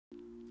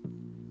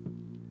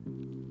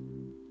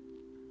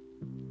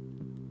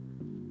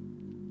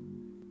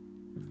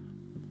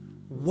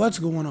What's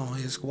going on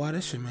here, squad?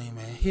 It's your main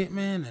man,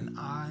 Hitman, and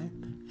I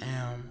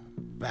am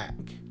back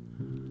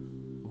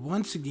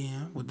once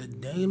again with the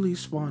daily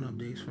spawn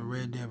updates for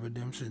Red Dead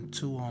Redemption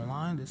 2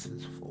 Online. This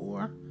is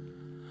for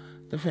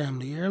the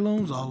family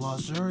heirlooms, all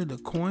lost jewelry, the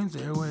coins,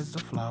 the arrowheads, the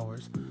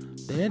flowers,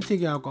 the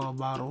antique alcohol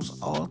bottles,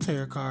 all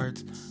tarot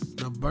cards,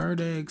 the bird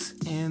eggs,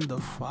 and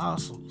the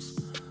fossils.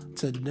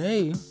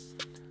 Today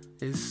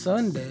is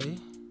Sunday,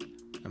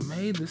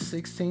 May the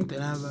 16th,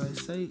 and as I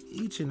say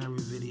each and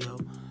every video,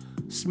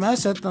 smash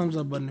that thumbs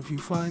up button if you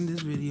find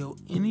this video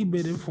any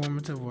bit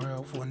informative or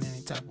helpful in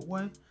any type of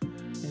way.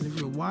 And if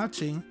you're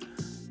watching,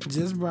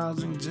 just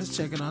browsing, just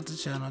checking out the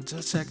channel,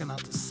 just checking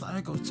out the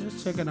cycles,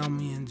 just checking out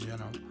me in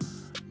general,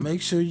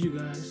 make sure you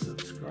guys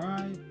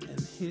subscribe and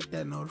hit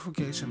that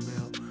notification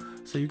bell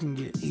so you can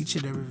get each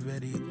and every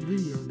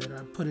video that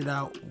I put it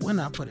out when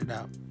I put it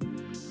out.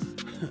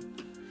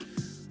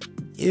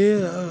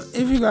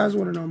 If you guys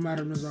want to know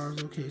Madame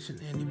Nazar's location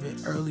any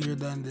bit earlier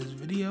than this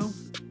video,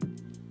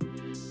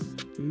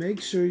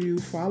 make sure you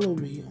follow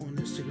me on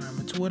Instagram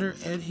and Twitter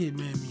at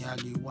Hitman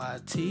Miyagii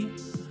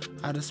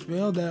YT. How to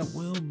spell that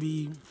will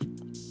be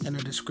in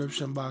the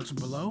description box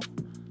below.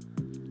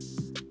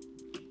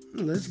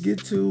 Let's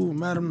get to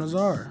Madame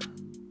Nazar.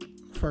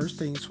 First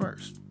things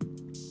first.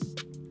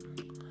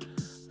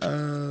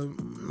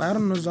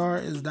 Madame Nazar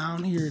is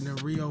down here in the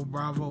Rio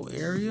Bravo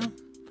area.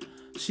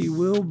 She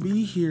will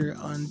be here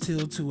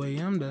until 2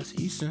 a.m. That's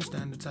Eastern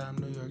Standard Time,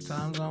 New York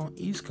time zone,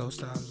 East Coast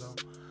time zone.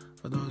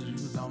 For those of you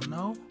who don't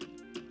know,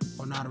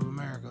 or not of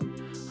America.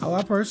 How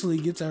I personally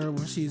get to her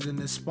when she's in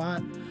this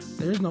spot,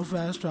 there's no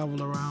fast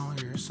travel around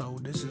here, so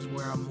this is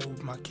where I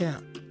move my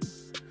camp.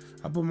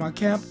 I put my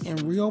camp in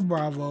Rio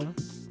Bravo,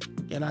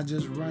 and I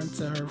just run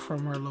to her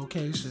from her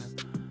location.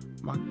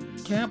 My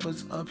camp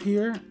is up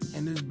here,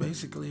 and it's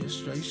basically a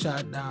straight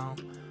shot down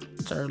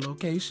to her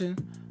location.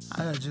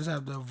 I just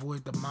have to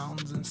avoid the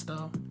mountains and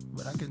stuff,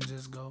 but I can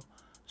just go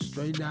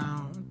straight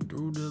down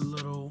through the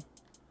little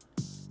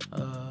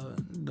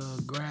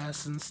the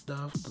grass and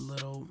stuff, the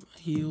little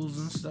hills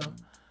and stuff,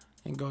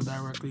 and go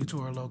directly to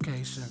our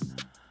location.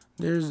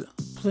 There's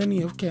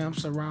plenty of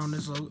camps around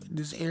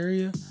this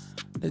area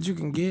that you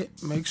can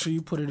get. Make sure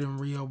you put it in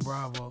Rio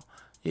Bravo.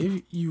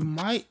 If you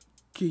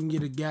can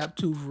get a Gap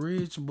Tooth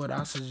Ridge, but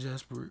I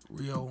suggest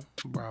Rio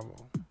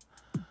Bravo.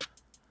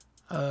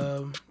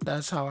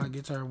 That's how I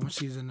get to her when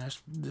she's in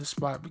this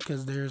spot,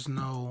 because there's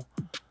no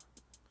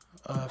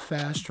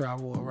fast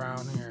travel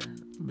around here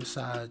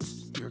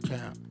besides your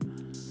camp.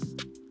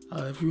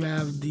 If you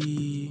have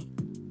the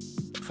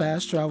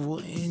fast travel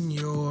in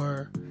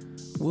your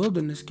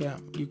wilderness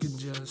camp, you can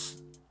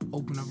just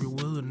open up your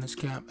wilderness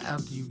camp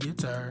after you get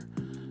to her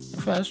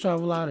and fast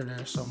travel out of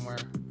there somewhere.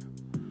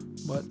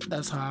 But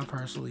that's how I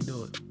personally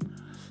do it.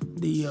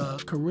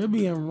 The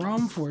Caribbean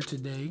rum for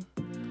today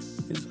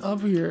is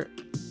up here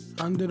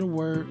under the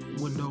word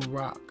Window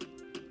Rock.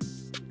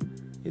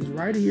 It's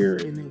right here,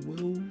 and it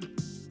will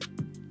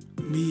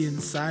be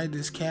inside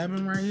this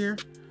cabin right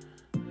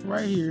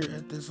here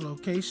at this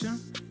location,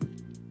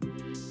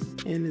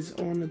 and it's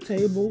on the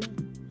table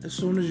as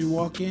soon as you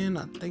walk in,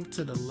 I think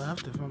to the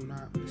left if I'm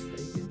not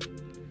mistaken.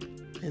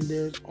 And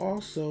there's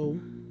also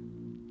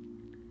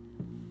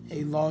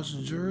a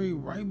lost jewelry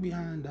right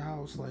behind the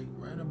house, like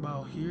right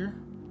about here.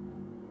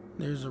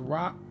 There's a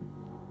rock.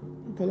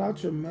 Pull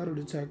out your metal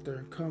detector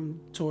and come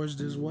towards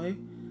this way.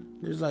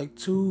 There's like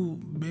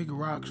two big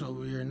rocks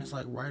over here, and it's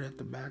like right at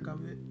the back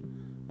of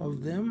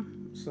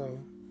them. So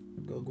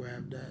go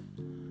grab that.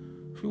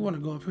 If you want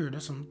to go up here,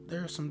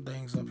 there are some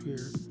things up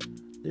here.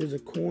 There's a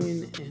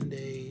coin and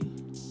a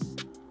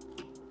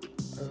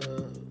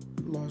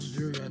lost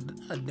jewelry,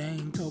 a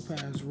Dane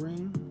topaz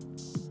ring.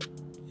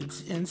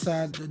 It's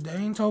inside the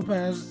Dane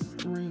topaz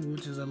ring,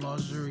 which is a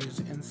lost jewelry, is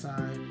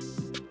inside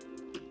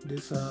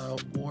this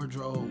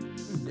wardrobe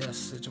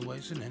desk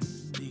situation, and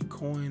the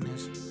coin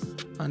is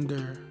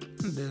under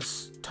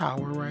this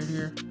tower right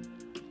here,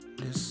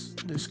 this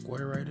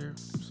square right here.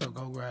 So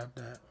go grab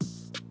that.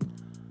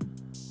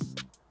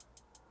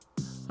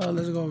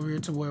 Let's go over here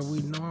to where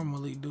we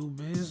normally do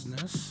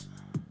business.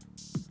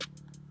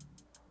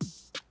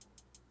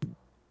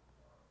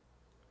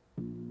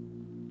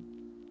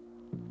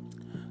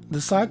 The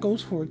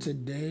cycles for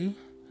today,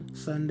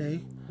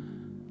 Sunday,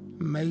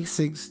 May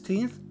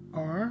 16th,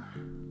 are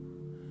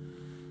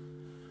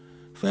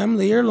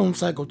Family Heirloom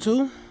Cycle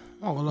 2,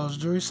 All Lost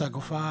Jewelry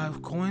Cycle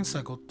 5, Coin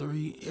Cycle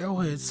 3,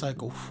 Arrowhead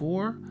Cycle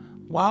 4,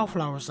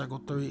 Wildflower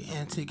Cycle 3,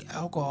 Antique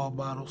Alcohol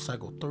Bottle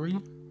Cycle 3,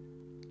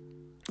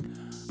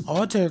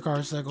 All Tarot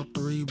Card Cycle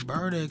 3,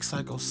 Bird Egg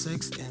Cycle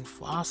 6, and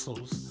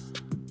Fossils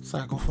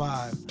Cycle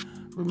 5.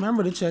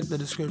 Remember to check the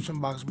description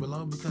box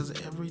below because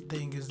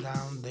everything is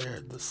down there.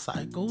 The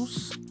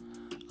cycles,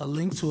 a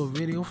link to a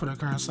video for the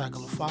current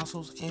cycle of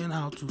fossils, and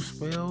how to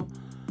spell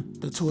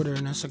the Twitter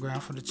and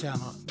Instagram for the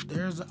channel.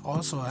 There's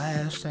also a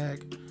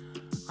hashtag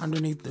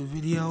underneath the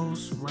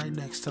videos right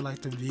next to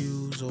like the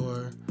views,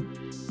 or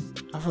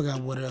I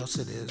forgot what else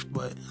it is,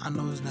 but I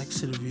know it's next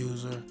to the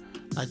views or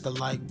like the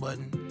like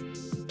button.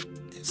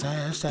 It's a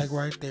hashtag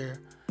right there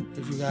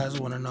if you guys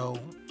want to know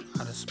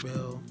how to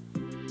spell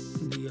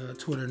the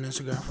Twitter and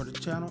Instagram for the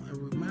channel.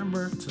 And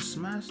remember to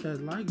smash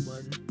that like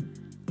button,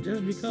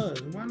 just because.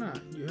 Why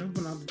not? You're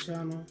helping out the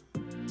channel.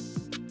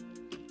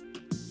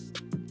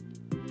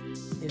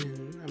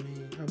 And I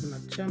mean, helping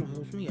out the channel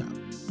helps me out.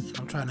 And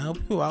I'm trying to help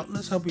you out.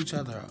 Let's help each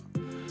other out.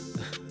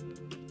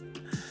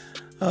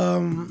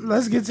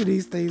 Let's get to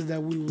these things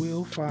that we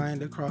will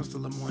find across the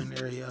Lemoyne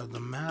area of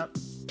the map.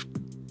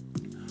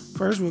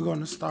 First, we're going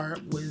to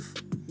start with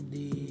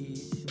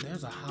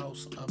there's a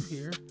house up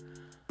here.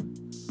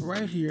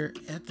 Right here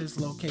at this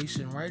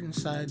location, right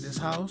inside this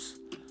house,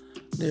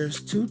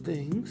 there's two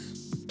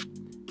things,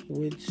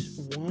 which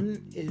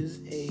one is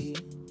a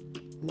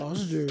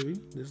lost jewelry.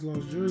 This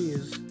lost jewelry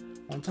is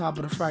on top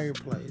of the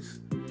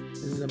fireplace.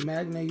 This is a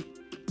magnate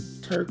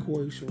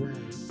turquoise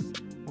ring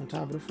on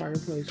top of the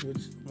fireplace,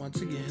 which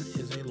once again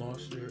is a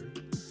lost jewelry.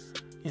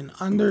 And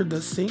under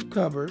the sink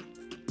cupboard,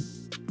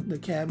 the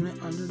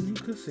cabinet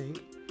underneath the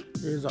sink,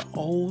 there's an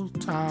old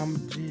Tom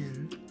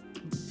Gin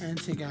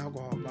antique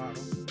alcohol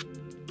bottle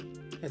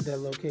at that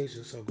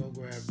location, so go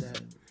grab that.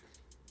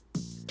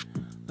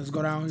 Let's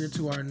go down here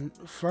to our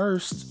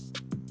first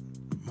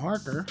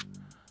marker,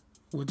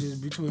 which is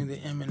between the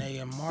M&A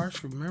and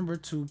Marsh. Remember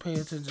to pay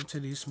attention to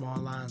these small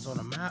lines on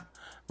the map.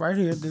 Right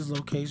here at this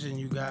location,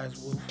 you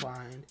guys will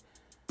find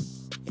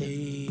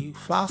a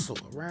fossil,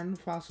 a random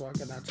fossil. I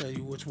cannot tell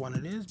you which one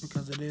it is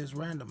because it is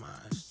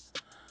randomized.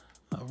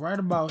 Right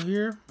about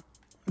here,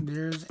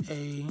 there's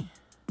a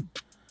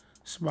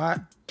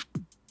spot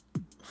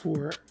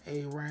for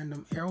a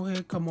random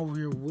arrowhead. Come over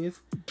here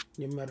with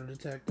your metal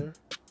detector.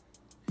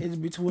 It's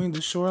between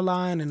the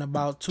shoreline and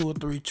about 2 or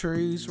 3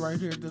 trees right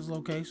here at this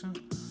location.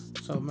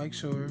 So make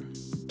sure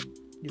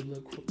you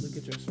look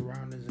at your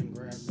surroundings and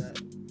grab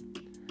that.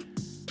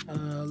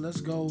 Let's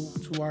go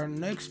to our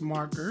next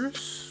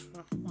markers.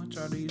 Which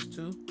are these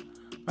two?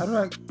 Matter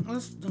of fact,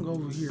 let's go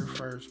over here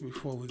first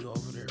before we go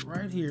over there.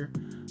 Right here,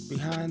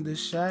 behind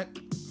this shack,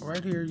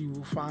 right here, you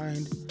will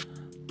find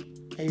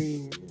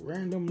a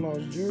random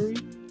lost jewelry.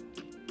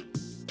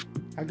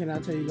 I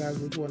cannot tell you guys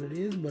which one it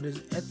is, but it's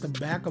at the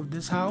back of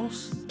this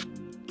house.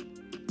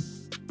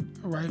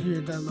 Right here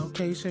at that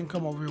location.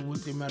 Come over here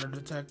with your metal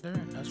detector,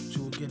 and that's what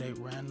you will get, a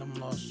random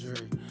lost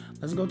jewelry.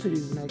 Let's go to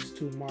these next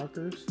two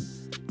markers,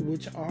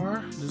 which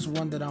are, this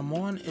one that I'm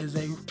on is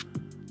a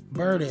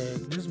bird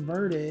egg. This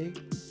bird egg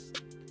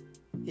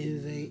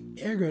is a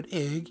egret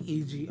egg,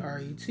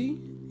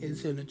 E-G-R-E-T.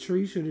 It's in a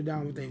tree. Shoot it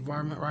down with a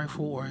varmint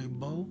rifle or a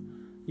bow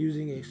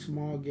using a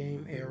small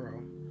game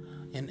arrow.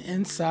 And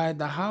inside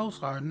the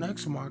house, our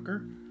next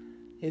marker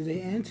is an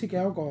antique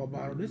alcohol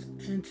bottle. This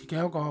antique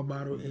alcohol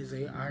bottle is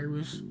a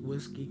Irish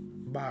whiskey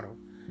bottle.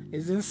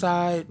 It's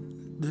inside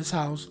this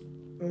house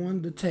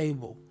on the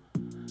table.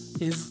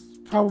 It's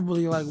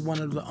probably like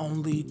one of the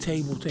only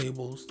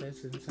tables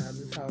that's inside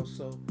this house,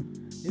 so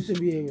you should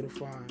be able to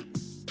find.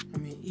 I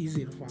mean,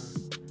 easy to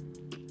find.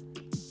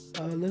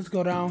 Let's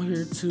go down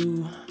here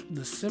to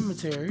the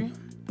cemetery,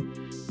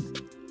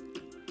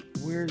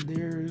 where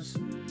there's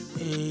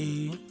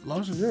a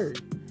lost jewelry.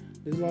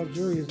 This lost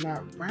jewelry is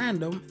not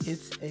random.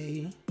 It's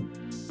a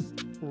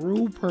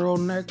Rue pearl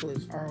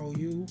necklace,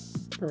 R-O-U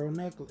pearl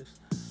necklace.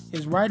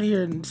 It's right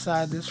here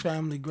inside this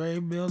family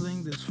grave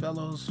building, this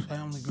fellow's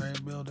family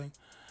grave building.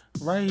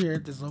 Right here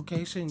at this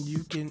location,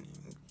 you can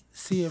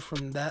see it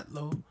from that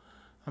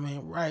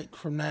right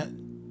from that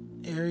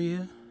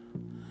area.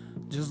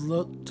 Just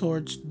look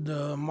towards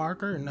the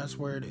marker, and that's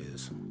where it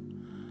is.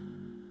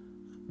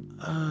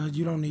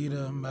 You don't need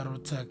a metal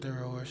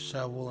detector or a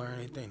shovel or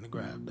anything to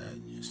grab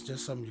that. It's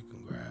just something you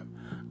can grab.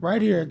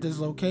 Right here at this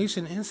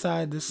location,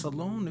 inside this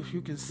saloon, if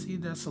you can see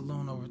that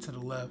saloon over to the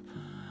left,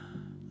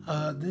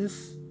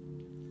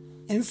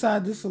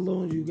 inside this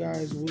saloon, you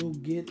guys will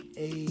get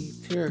a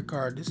tarot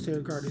card. This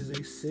tarot card is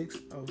a 6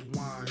 of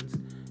wands.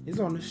 It's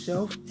on the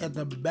shelf at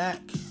the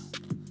back.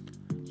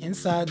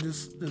 Inside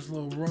this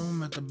little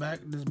room at the back,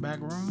 this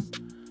back room,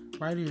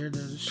 right here,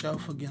 there's a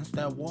shelf against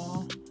that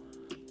wall,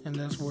 and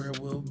that's where it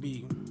will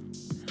be.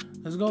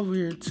 Let's go over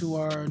here to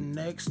our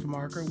next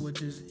marker,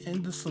 which is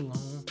in the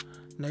saloon,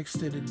 next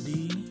to the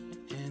D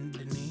and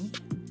the knee.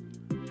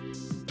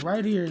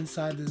 Right here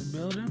inside this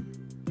building,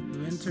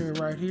 you enter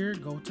right here,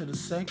 go to the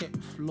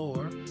second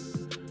floor,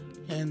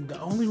 and the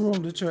only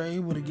room that you're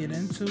able to get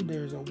into,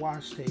 there's a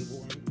wash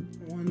table.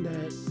 And on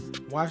that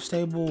wash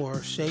table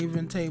or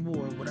shaving table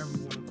or whatever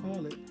you want to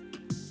call it,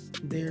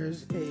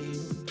 there's a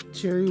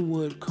cherry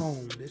wood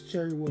comb. This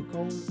cherry wood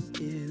comb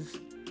is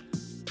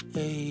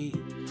a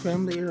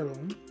family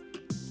heirloom.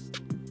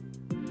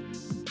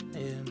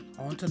 And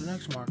on to the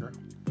next marker.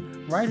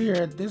 Right here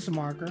at this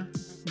marker,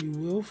 you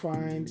will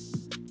find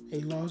a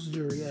lost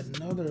jewelry,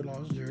 another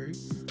lost jewelry,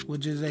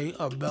 which is a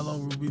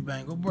Abello ruby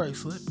bangle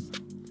bracelet.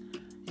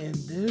 And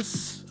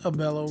this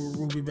Abello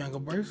ruby bangle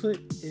bracelet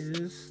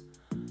is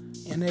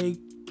in a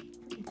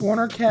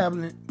corner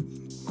cabinet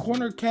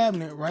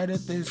right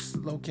at this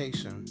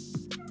location.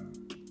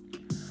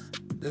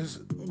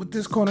 With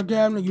this corner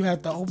cabinet, you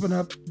have to open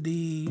up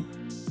the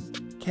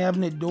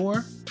cabinet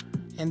door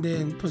and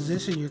then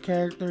position your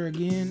character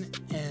again,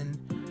 and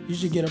you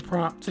should get a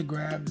prompt to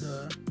grab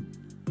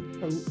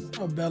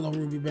a Bello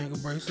Ruby Bangle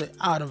bracelet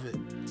out of it.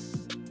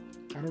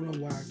 I don't know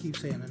why I keep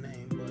saying the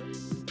name,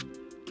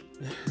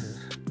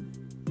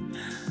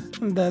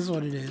 but that's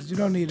what it is. You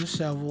don't need a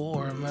shovel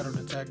or a metal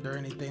detector or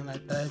anything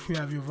like that. If you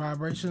have your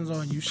vibrations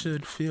on, you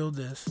should feel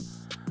this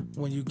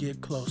when you get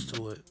close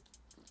to it.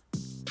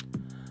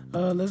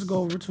 Let's go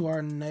over to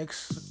our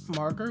next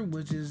marker,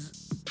 which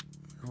is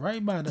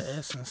right by the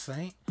Essence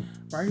Saint.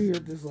 Right here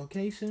at this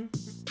location,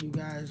 you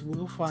guys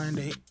will find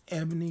a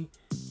ebony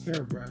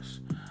hairbrush.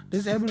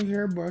 This ebony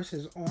hairbrush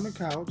is on the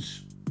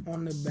couch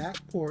on the back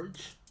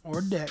porch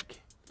or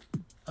deck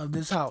of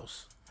this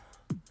house.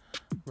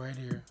 Right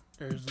here.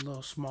 There's a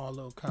little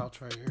small couch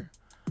right here.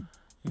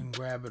 You can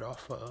grab it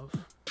off of.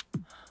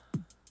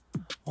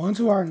 On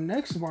to our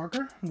next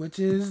marker, which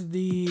is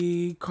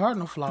the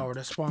cardinal flower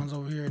that spawns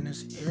over here in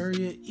this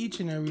area each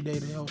and every day.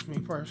 That helps me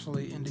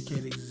personally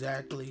indicate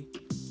exactly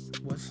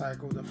what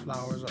cycle the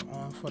flowers are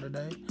on for the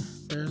day.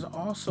 There's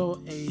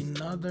also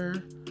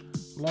another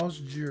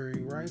lost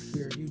jewelry right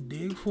here. You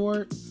dig for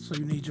it, so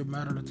you need your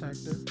metal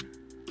detector.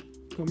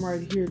 Come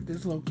right here at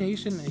this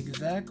location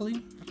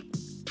exactly,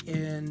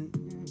 and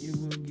you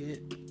will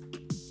get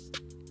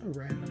a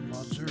random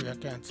lost jewelry. I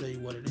can't tell you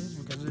what it is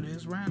because it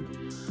is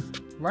random.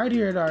 Right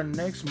here at our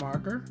next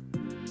marker,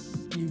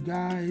 you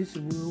guys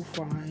will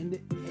find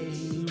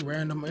a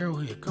random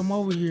arrowhead. Come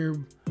over here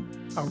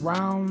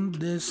around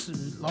this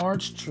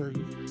large tree,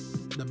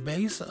 the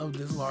base of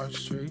this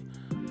large tree,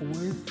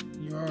 with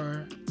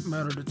your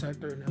metal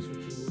detector, and that's what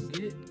you will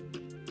get,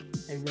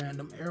 a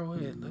random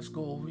arrowhead. Let's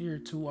go over here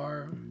to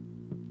our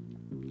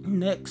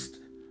next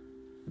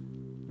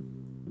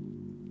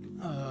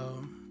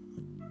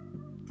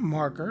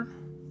marker,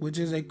 which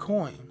is a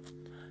coin.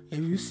 If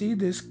you see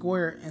this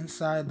square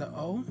inside the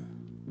O,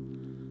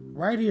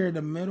 right here in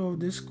the middle of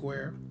this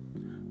square,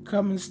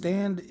 come and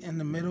stand in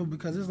the middle,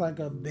 because it's like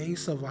a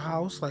base of a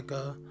house, like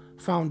a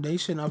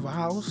foundation of a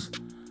house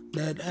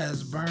that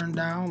has burned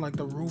down, like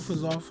the roof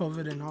is off of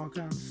it and all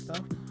kinds of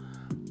stuff.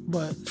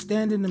 But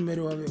stand in the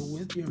middle of it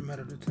with your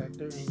metal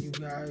detector and you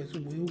guys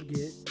will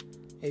get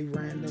a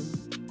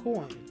random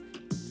coin.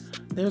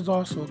 There's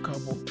also a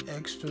couple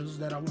extras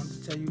that I want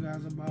to tell you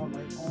guys about,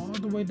 like all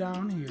the way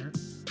down here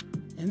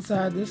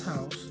inside this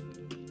house.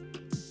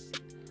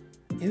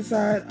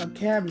 Inside a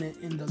cabinet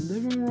in the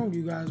living room,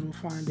 you guys will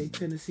find a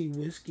Tennessee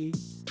whiskey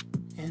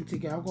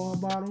antique alcohol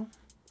bottle.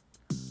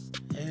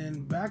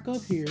 And back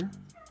up here,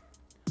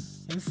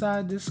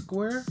 inside this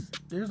square,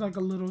 there's like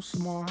a little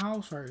small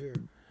house right here.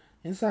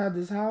 Inside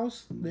this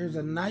house, there's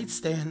a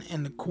nightstand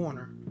in the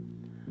corner.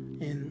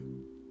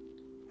 And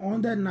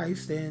on that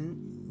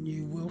nightstand,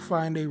 you will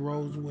find a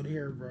rosewood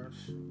hairbrush.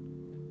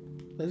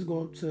 Let's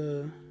go up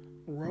to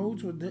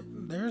rosewood.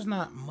 There's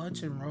not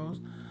much in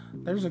rose.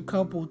 There's a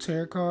couple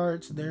tarot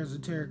cards. There's a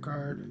tarot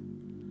card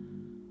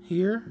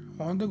here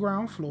on the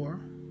ground floor.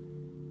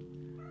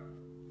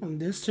 And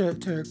this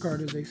tarot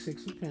card is a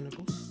Six of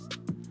Pentacles.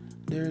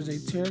 There's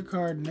a tarot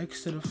card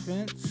next to the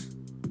fence.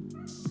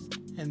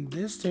 And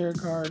this tarot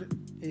card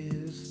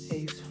is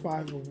a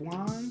Five of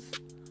Wands.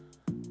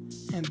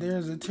 And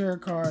there's a tarot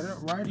card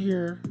right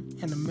here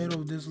in the middle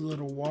of this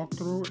little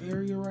walkthrough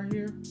area right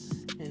here.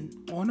 And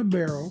on a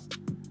barrel.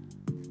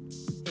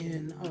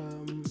 And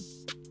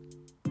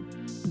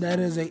that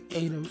is a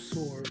Eight of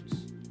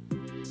Swords.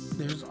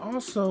 There's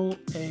also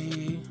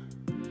a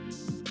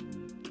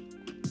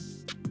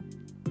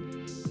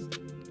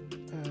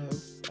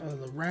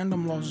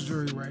random lost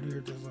jewelry right here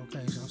at this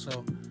location.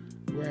 So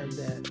grab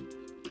that.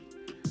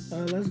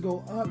 Let's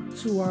go up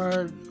to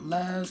our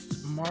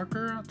last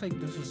marker. I think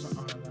this is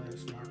our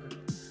last marker.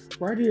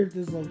 Right here at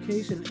this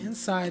location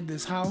inside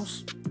this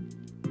house,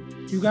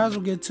 you guys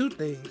will get two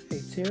things: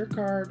 a tarot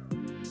card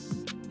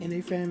and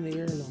a family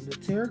heirloom. The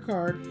tarot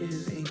card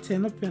is a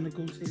Ten of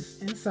Pentacles. It's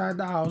inside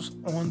the house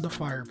on the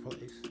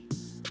fireplace.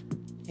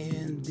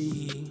 And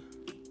the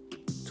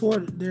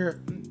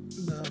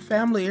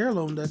family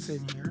heirloom that's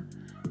in here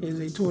is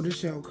a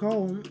tortoiseshell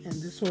comb, and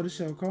this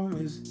tortoiseshell comb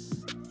is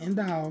in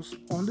the house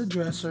on the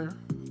dresser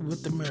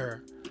with the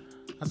mirror.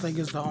 I think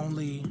it's the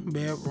only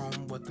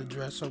bedroom with the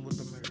dresser with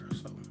the mirror.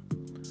 So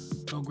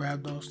go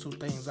grab those two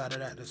things out of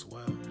that as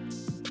well.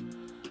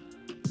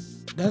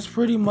 That's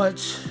pretty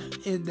much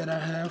it that I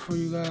have for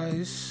you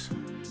guys.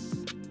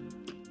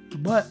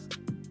 But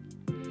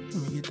let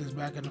me get this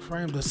back in the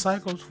frame. The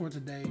cycles for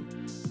today,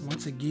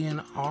 once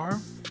again, are,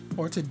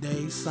 or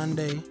today,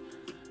 Sunday,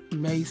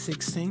 May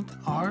 16th,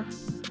 are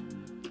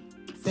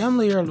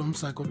Family Heirloom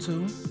Cycle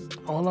 2,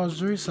 All Lost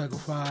Jewelry Cycle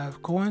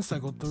 5, Coin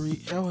Cycle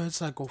 3, Arrowhead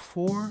Cycle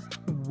 4,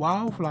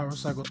 Wildflower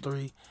Cycle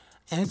 3,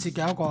 Antique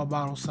Alcohol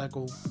Bottle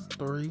Cycle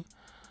 3,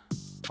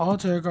 All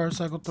Tarot Card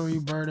Cycle 3,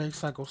 Bird Egg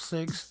Cycle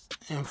 6,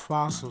 and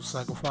Fossil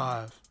Cycle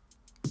 5.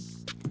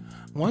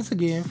 Once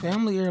again,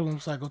 Family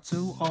Heirloom Cycle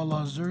 2, All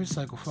Lost Jewelry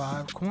Cycle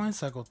 5, Coin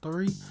Cycle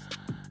 3,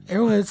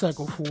 Arrowhead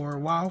Cycle 4,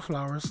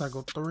 Wildflower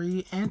Cycle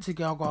 3, Antique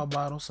Alcohol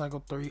Bottle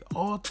Cycle 3,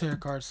 All Tarot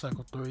Card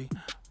Cycle 3,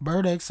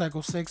 Bird Egg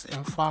Cycle 6,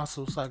 and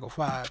Fossil Cycle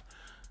 5.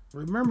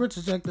 Remember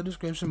to check the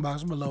description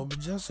box below, but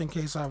just in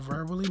case I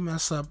verbally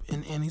mess up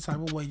in any type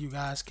of way you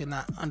guys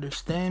cannot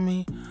understand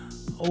me,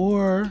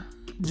 or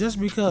just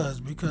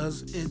because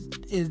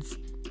it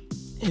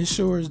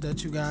ensures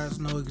that you guys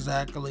know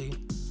exactly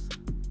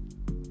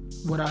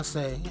what I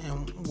say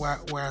and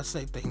where I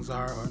say things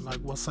are, or like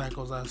what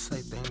cycles I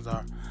say things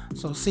are.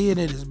 So seeing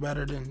it is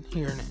better than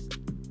hearing it,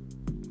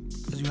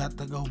 because you have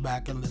to go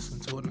back and listen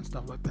to it and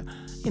stuff like that.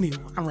 Anyway,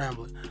 I'm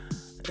rambling.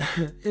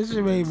 It's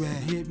your main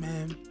man,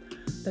 Hitman.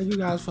 Thank you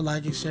guys for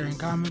liking, sharing,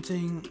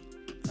 commenting.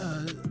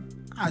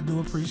 I do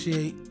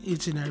appreciate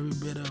each and every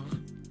bit of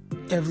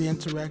every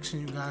interaction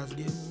you guys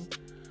give me.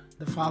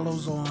 The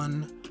follows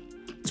on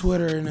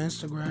Twitter and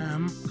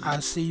Instagram,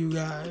 I see you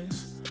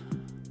guys.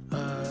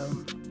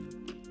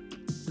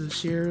 The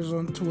shares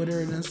on Twitter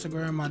and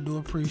Instagram, I do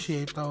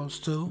appreciate those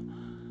too.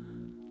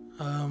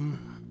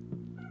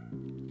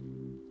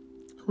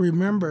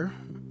 Remember,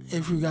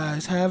 if you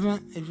guys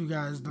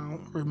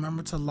don't,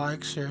 remember to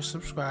like, share,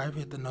 subscribe,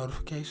 hit the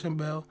notification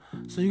bell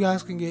so you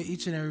guys can get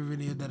each and every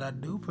video that I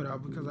do put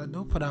out, because I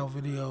do put out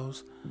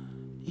videos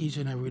each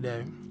and every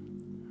day.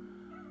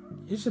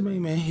 It's your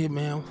main man,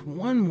 Hitman,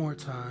 one more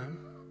time,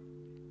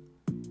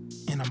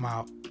 and I'm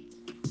out.